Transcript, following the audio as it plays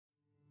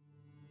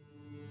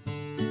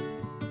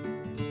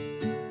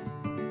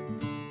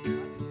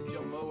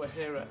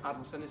at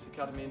Adult Tennis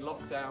Academy in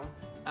lockdown,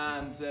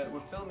 and we're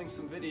filming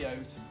some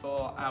videos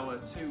for our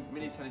 2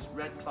 mini tennis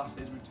red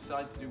classes. We've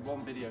decided to do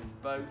one video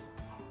for both.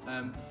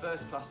 The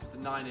first class is the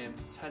 9 AM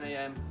to 10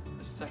 AM,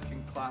 the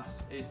second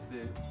class is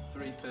the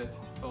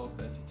 3:30 to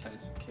 4:30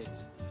 tennis for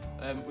kids.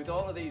 With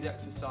all of these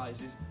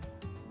exercises,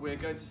 we're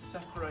going to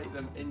separate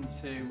them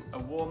into a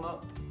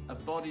warm-up, a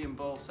body and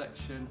ball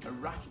section, a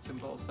racket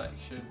and ball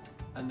section,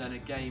 and then a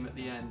game at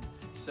the end.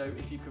 So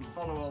if you can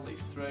follow all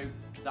these through,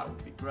 that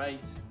would be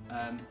great.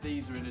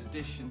 These are in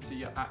addition to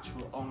your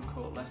actual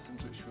on-court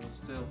lessons, which will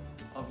still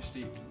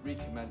obviously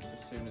recommence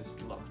as soon as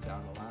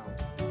lockdown allows.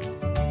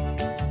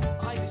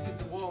 Hi, this is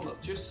the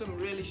warm-up, just some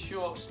really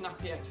short,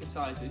 snappy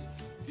exercises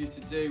for you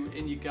to do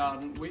in your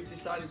garden. We've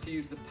decided to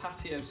use the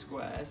patio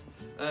squares.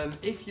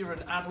 If you're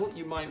an adult,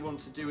 you might want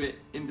to do it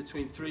in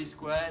between 3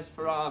 squares.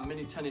 For our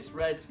mini tennis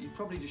reds, you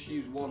probably just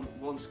use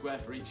one square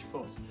for each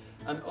foot.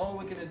 And all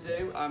we're going to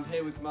do, I'm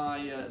here with my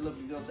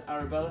lovely daughter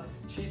Arabella.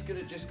 She's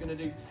just going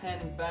to do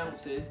 10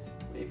 bounces.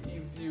 If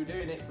you're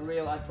doing it for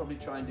real, I'd probably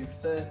try and do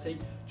 30.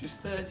 Just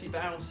 30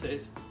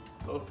 bounces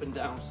up and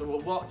down. So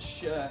we'll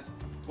watch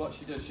what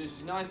she does.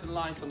 She's nice and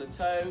light on the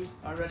toes.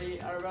 Are you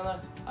ready,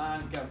 Arabella?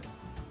 And go.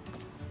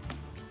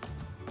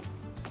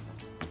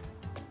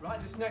 Right,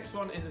 this next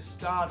one is a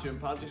star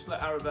jump. I'll just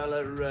let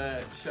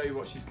Arabella show you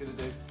what she's going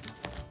to do.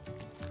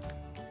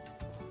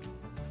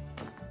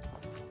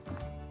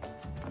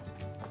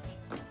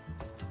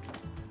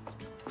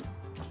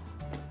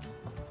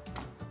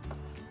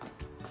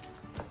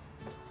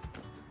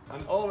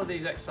 And all of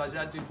these exercises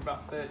I do for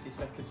about 30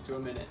 seconds to a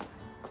minute.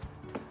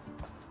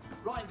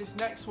 Right, this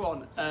next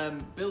one,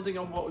 building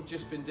on what we've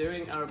just been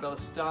doing, Arabella's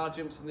star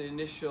jumps in the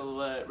initial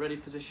ready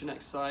position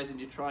exercise in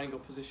your triangle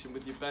position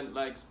with your bent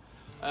legs.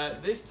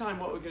 This time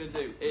what we're going to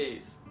do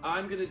is,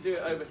 I'm going to do it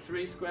over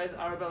 3 squares,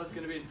 Arabella's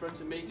going to be in front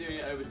of me doing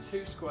it over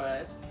 2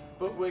 squares,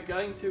 but we're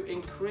going to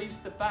increase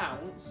the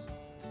bounce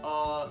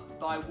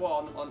by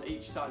 1 on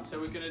each time. So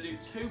we're going to do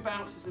 2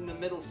 bounces in the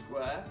middle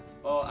square,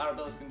 or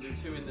Arabella's going to do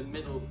 2 in the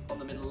middle, on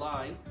the middle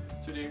line.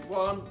 So we do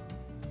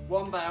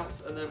 1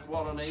 bounce and then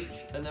 1 on each,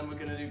 and then we're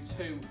going to do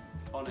 2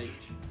 on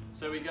each.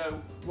 So we go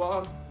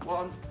 1,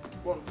 1,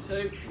 1,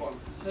 2, 1,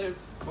 2,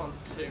 1,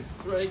 2,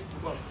 3,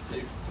 1,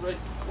 2, 3,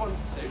 1,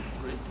 2,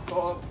 3,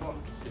 4,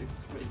 1, 2,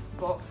 3,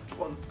 4,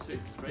 1, 2,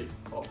 3,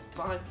 4,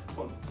 5,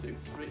 1, 2,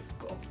 3,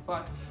 4,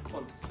 5,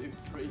 1, 2,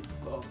 3,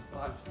 4,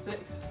 5, 6.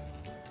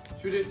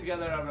 Should we do it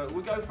together, Arabella?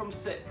 We'll go from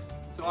 6.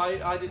 So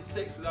I did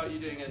 6 without you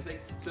doing anything.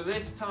 So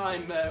this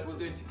time we'll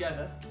do it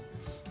together.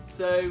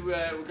 So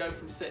we'll go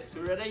from 6.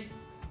 So ready?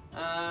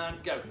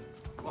 And go.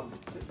 1,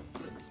 2,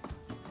 3.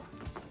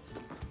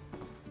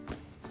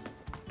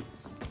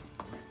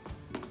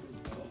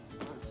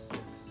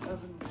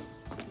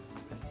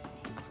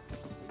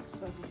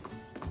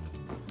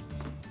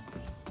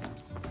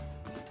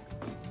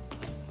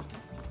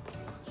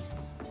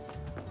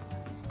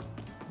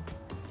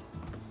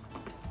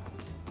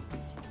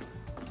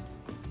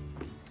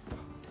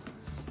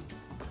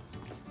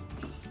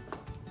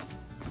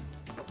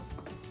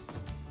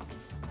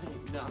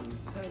 9,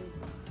 10.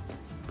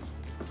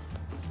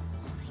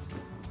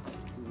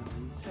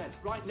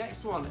 Right,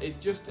 next one is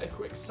just a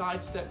quick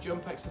side step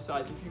jump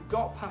exercise. If you've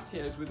got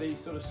patios with these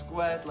sort of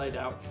squares laid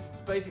out,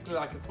 it's basically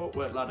like a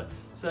footwork ladder.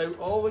 So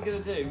all we're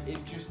going to do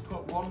is just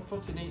put 1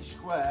 foot in each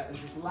square and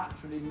just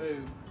laterally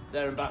move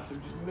there and back. So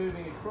we're just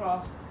moving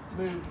across,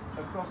 move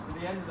across to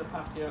the end of the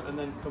patio and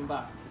then come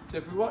back. So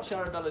if we watch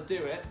Arabella do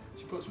it,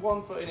 she puts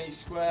 1 foot in each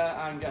square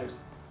and goes.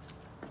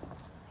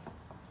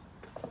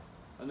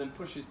 And then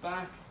pushes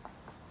back.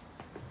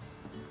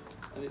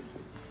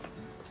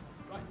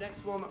 Right,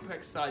 next warm-up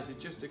exercise is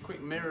just a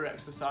quick mirror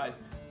exercise.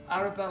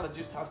 Arabella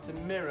just has to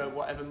mirror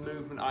whatever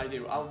movement I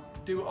do. I'll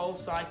do all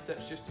side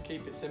steps just to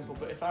keep it simple,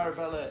 but if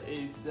Arabella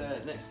is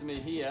next to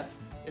me here,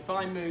 if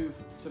I move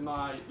to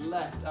my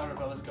left,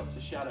 Arabella's got to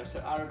shadow, so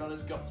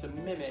Arabella's got to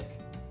mimic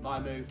my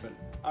movement.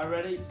 Are you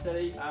ready?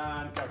 Steady,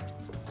 and go.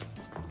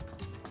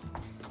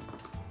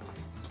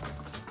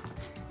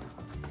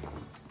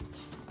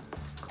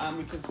 And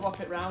we can swap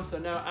it round, so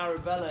now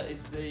Arabella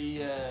is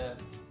the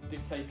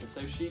dictator,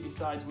 so she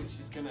decides which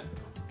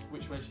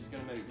way she's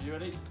gonna move. Are you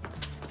ready?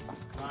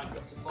 I've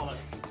got to follow.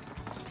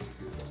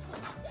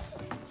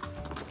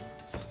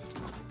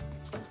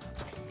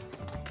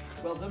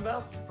 Well done,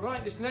 Bells.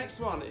 Right, this next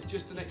one is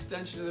just an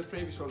extension of the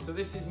previous one. So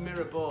this is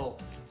mirror ball.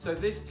 So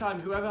this time,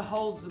 whoever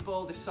holds the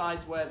ball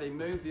decides where they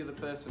move, the other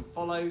person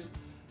follows.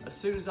 As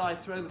soon as I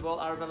throw the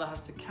ball, Arabella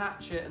has to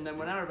catch it, and then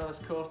when Arabella's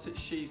caught it,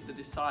 she's the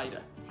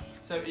decider.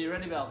 So are you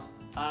ready, Bells?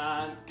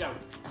 And go.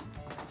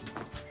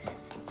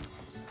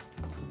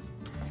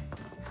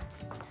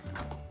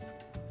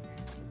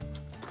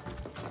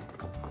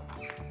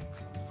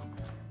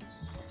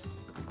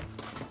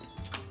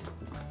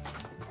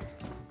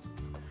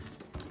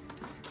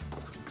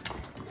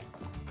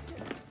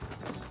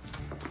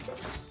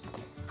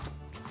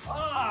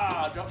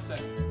 Dropped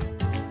it.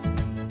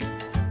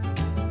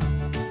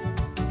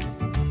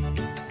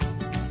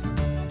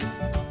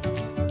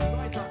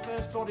 Right, our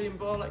first body and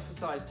ball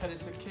exercise,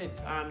 tennis for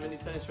kids and mini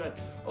tennis red.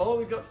 All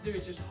we've got to do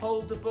is just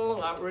hold the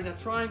ball out. We're in a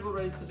triangle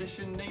ready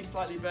position, knees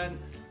slightly bent,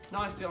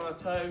 nicely on our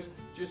toes.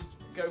 Just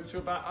go to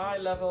about eye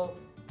level,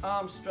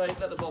 arms straight,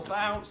 let the ball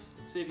bounce,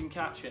 see if you can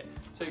catch it.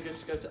 So you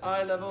just go to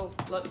eye level,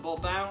 let the ball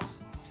bounce,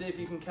 see if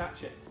you can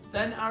catch it.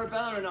 Then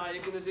Arabella and I are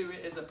going to do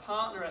it as a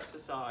partner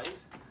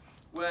exercise,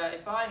 where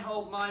if I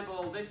hold my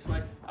ball this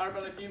way,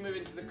 Arabella, if you move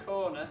into the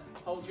corner,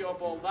 hold your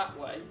ball that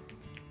way,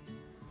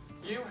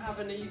 you have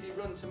an easy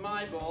run to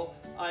my ball,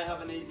 I have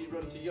an easy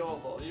run to your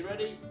ball. Are you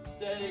ready?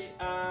 Steady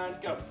and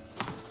go.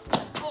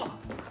 Oh.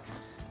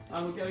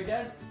 And we'll go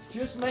again.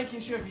 Just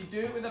making sure if you do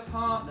it with a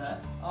partner,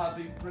 I'll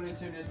be running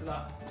too near to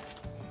that.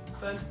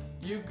 Then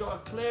you've got a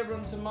clear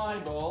run to my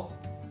ball.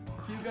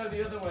 If you go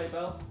the other way,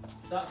 Bells,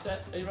 that's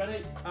it. Are you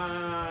ready?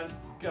 And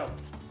go.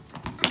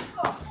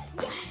 Oh,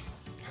 yes.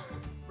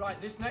 Right,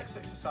 this next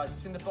exercise,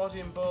 it's in the body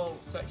and ball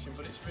section,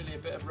 but it's really a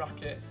bit of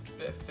racket,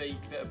 bit of feet,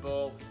 bit of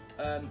ball.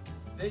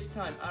 This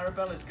time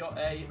Arabella's got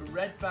a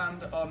red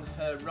band on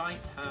her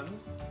right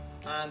hand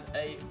and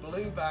a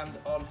blue band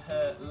on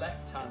her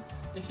left hand.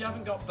 If you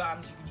haven't got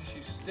bands, you can just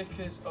use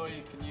stickers, or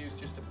you can use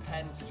just a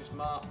pen to just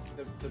mark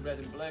the red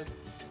and blue.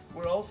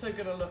 We're also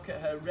going to look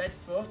at her red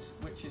foot,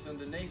 which is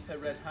underneath her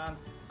red hand,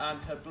 and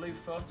her blue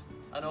foot,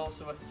 and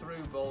also a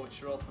through ball,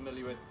 which you're all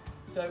familiar with.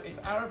 So if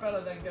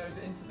Arabella then goes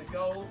into the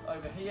goal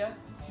over here,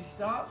 she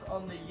starts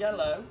on the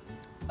yellow,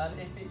 and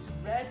if it's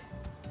red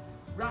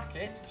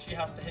racket, she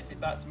has to hit it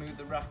back to move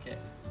the racket.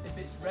 If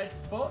it's red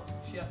foot,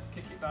 she has to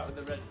kick it back with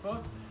the red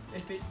foot.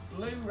 If it's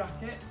blue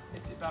racket,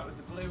 hit it back with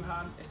the blue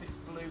hand. If it's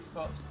blue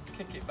foot,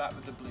 kick it back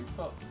with the blue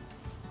foot.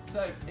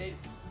 So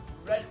it's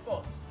red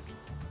foot.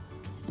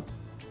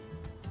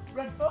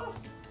 Red foot.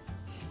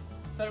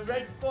 So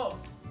red foot,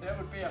 it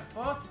would be a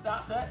foot,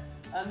 that's it.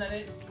 And then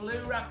it's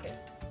blue racket.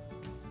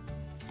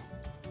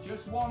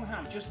 Just one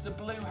hand, just the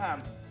blue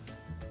hand.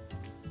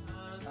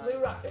 And blue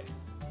racket.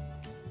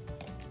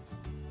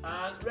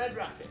 And red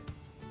racket.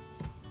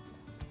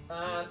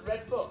 And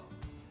red foot.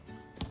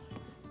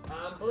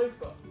 And blue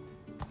foot.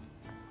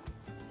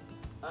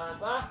 And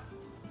back.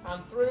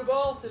 And through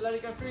ball, so let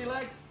it go through your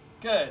legs.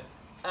 Good.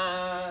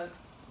 And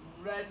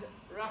red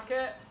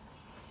racket.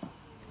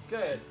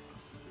 Good.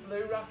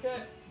 Blue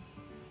racket.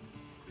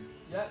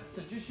 Yep,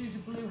 so just use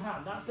your blue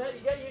hand. That's it,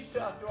 you get used to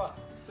it after a while.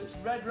 So it's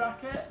red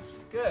racket.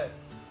 Good.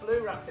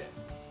 Blue racket.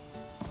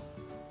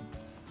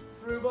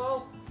 Through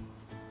ball.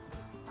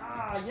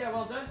 Ah, yeah,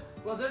 well done.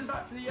 Well done,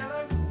 back to the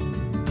yellow.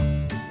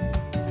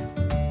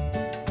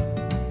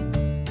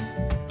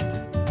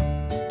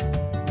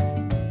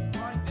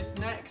 Right, this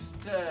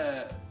next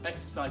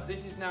exercise,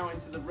 this is now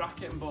into the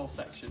racket and ball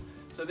section.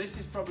 So this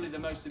is probably the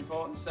most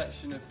important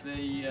section of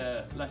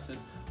the lesson.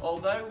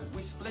 Although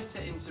we split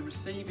it into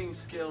receiving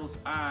skills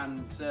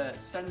and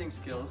sending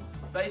skills,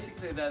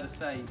 basically they're the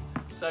same.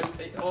 So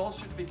it all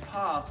should be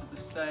part of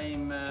the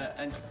same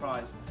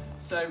enterprise.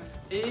 So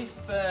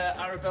if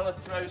Arabella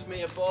throws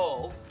me a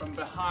ball from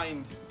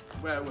behind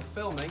where we're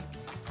filming,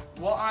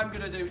 what I'm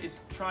going to do is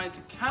trying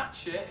to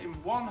catch it in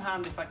one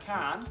hand if I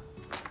can.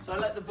 So I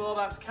let the ball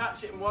bounce,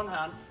 catch it in one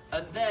hand,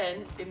 and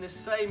then in the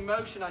same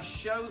motion I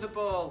show the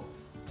ball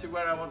to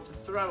where I want to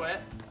throw it,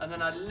 and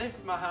then I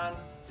lift my hand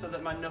so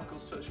that my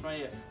knuckles touch my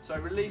ear. So I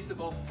release the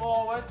ball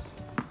forwards,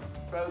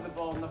 throw the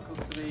ball knuckles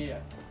to the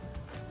ear.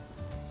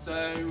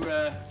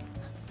 So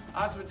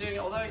as we're doing it,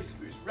 although it's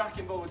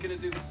racket ball, we're going to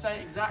do the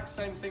exact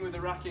same thing with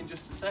the racket in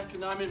just a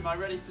second. I'm in my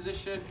ready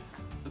position,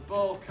 the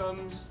ball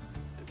comes,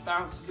 it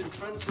bounces in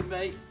front of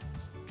me,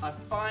 I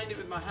find it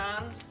with my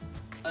hand,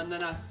 and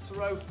then I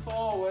throw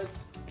forwards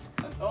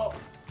and up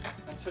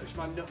and touch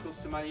my knuckles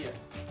to my ear.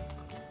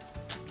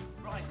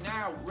 Right,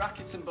 now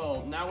racket and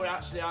ball. Now we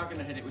actually are going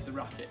to hit it with the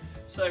racket.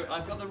 So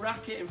I've got the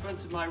racket in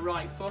front of my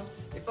right foot.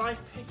 If I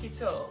pick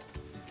it up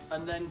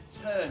and then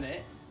turn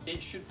it,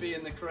 it should be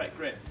in the correct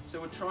grip. So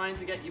we're trying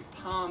to get your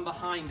palm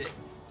behind it.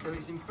 So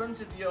it's in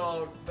front of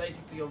your,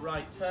 basically your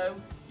right toe.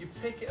 You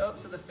pick it up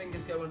so the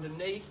fingers go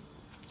underneath.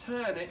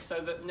 Turn it so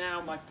that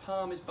now my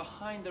palm is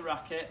behind the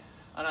racket,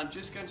 and I'm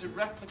just going to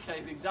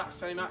replicate the exact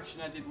same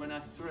action I did when I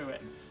threw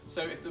it.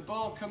 So if the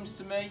ball comes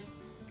to me,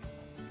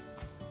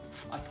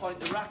 I point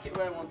the racket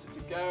where I want it to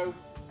go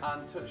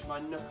and touch my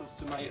knuckles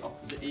to my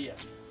opposite ear.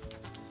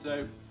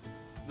 So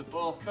the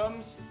ball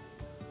comes,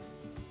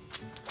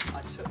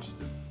 I touch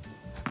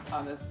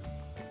and I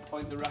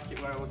point the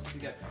racket where I want it to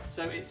go.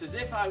 So it's as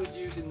if I was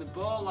using the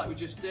ball like we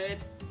just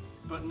did,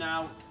 but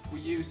now we're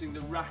using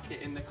the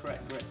racket in the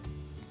correct grip.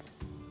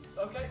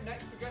 Okay,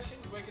 next progression,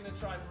 we're going to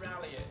try and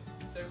rally it.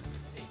 So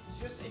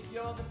it's just if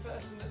you're the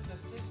person that's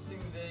assisting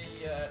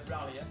the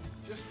rallier,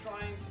 just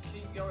trying to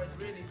keep your head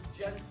really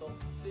gentle.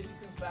 See if you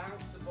can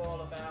bounce the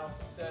ball about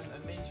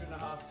 1.5 meters, 2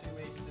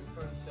 meters in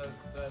front of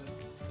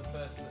the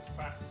person that's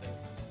practicing.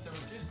 So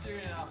we're just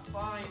doing our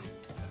fine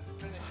and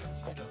finish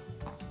up to done.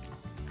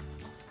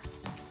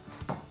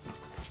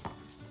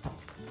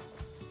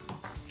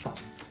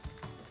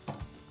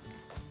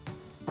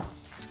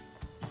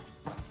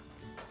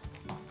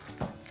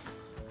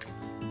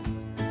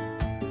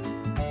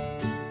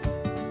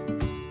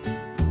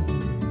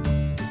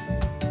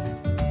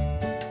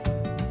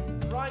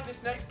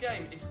 this next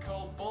game is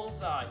called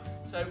Bullseye.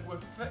 So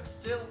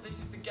this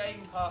is the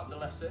game part of the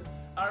lesson.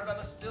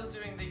 Arabella's still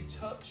doing the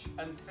touch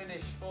and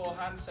finish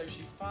forehand, so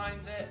she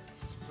finds it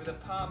with a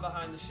palm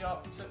behind the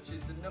shot,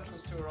 touches the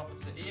knuckles to her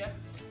opposite ear.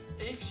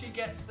 If she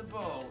gets the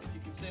ball, if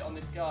you can see it on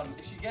this garden,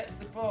 if she gets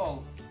the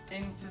ball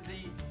into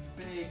the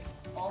big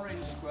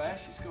orange square,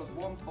 she scores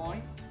 1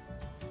 point.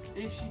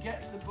 If she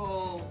gets the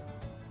ball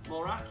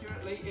more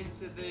accurately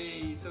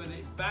so that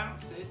it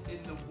bounces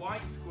in the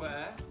white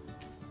square,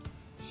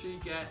 she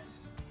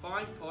gets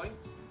 5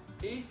 points.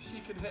 If she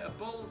can hit a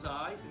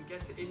bullseye and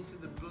get it into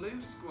the blue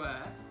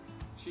square,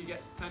 she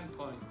gets 10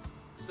 points.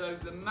 So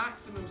the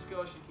maximum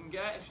score she can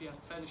get if she has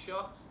 10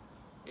 shots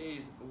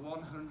is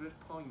 100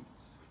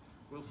 points.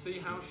 We'll see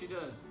how she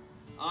does.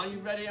 Are you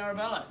ready,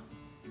 Arabella?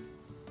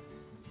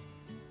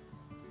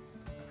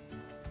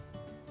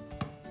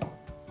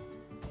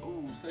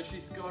 Oh, so she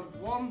scored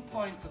 1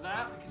 point for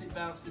that because it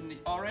bounced in the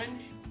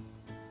orange.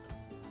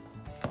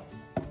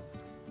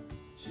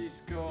 She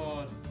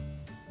scored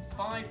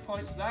 5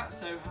 points for that,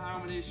 so how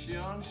many is she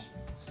on?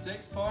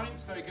 6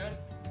 points, very good.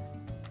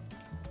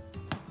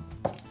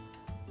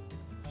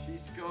 She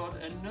scored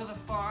another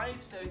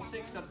 5, so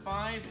 6 and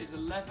 5 is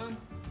 11.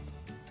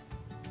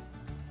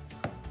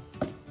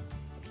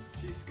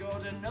 She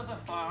scored another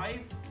 5,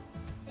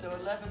 so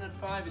 11 and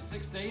 5 is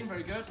 16,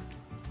 very good.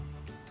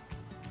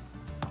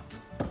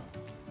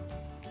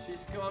 She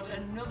scored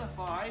another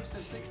 5, so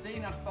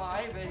 16 and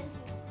 5 is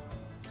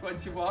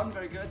 21,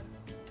 very good.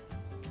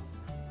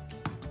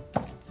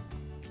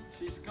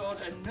 She scored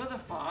another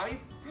 5,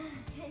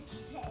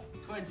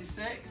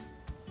 26.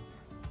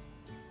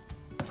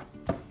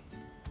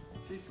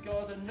 She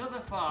scores another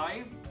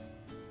 5,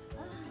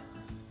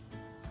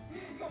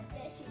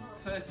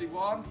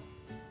 31.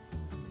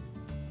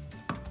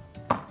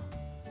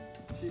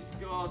 She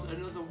scores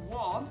another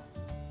 1,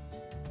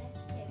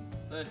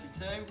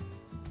 32.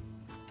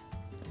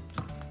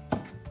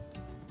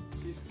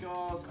 She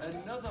scores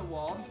another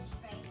 1,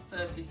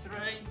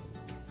 33.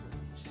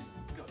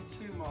 She's got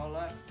 2 more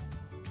left.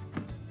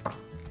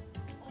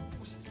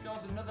 She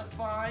scores another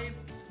 5,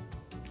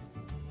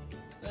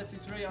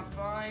 33 on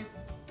 5,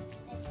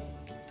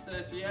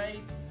 38,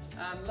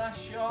 and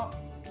last shot.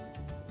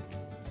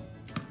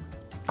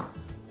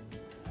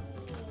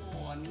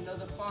 Oh,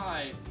 another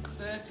 5,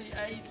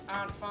 38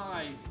 and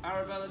 5.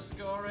 Arabella's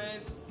score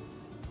is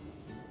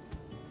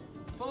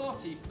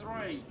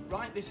 43.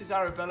 Right, this is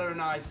Arabella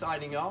and I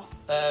signing off.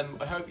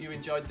 I hope you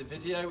enjoyed the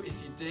video. If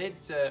you did,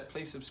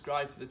 please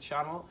subscribe to the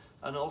channel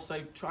and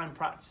also try and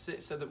practice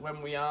it so that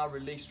when we are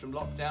released from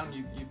lockdown,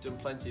 you've done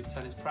plenty of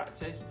tennis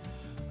practice.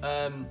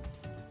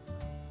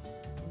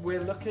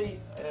 We're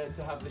lucky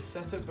to have this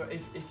setup, but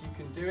if you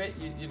can do it,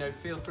 you know,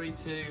 feel free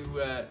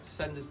to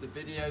send us the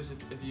videos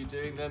of you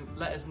doing them.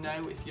 Let us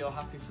know if you're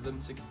happy for them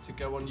to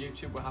go on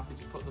YouTube. We're happy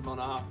to put them on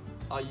our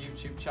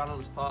YouTube channel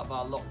as part of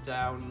our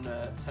lockdown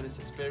tennis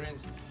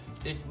experience.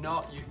 If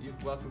not, you're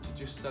welcome to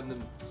just send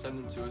them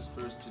to us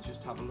for us to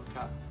just have a look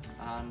at,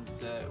 and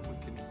we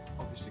can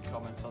obviously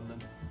comment on them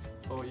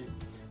for you.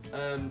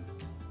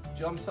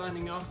 John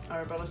signing off,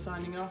 Arabella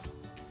signing off.